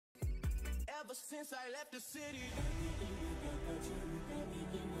ever since I left the city.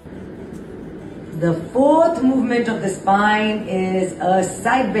 The fourth movement of the spine is a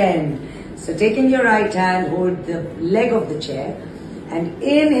side bend. So taking your right hand, hold the leg of the chair and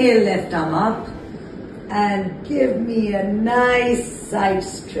inhale left arm up and give me a nice side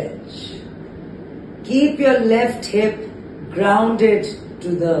stretch. Keep your left hip grounded to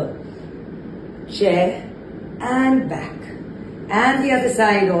the chair and back. And the other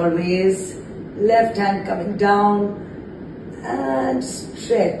side always. Left hand coming down and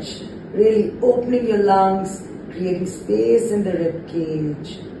stretch. Really opening your lungs, creating space in the rib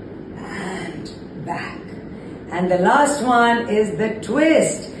cage and back. And the last one is the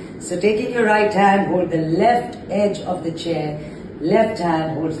twist. So taking your right hand, hold the left edge of the chair. Left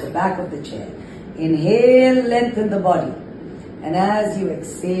hand holds the back of the chair. Inhale, lengthen the body. And as you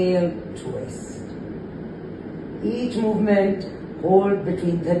exhale, twist. Each movement, hold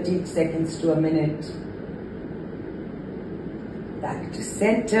between 30 seconds to a minute. Back to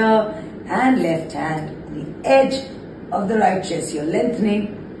center and left hand, the edge of the right chest. You're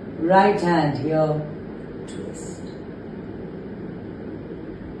lengthening. Right hand here, twist.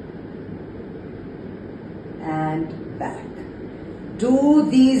 And back. Do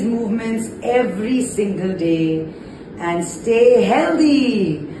these movements every single day and stay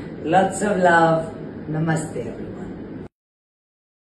healthy. Lots of love. Namaste.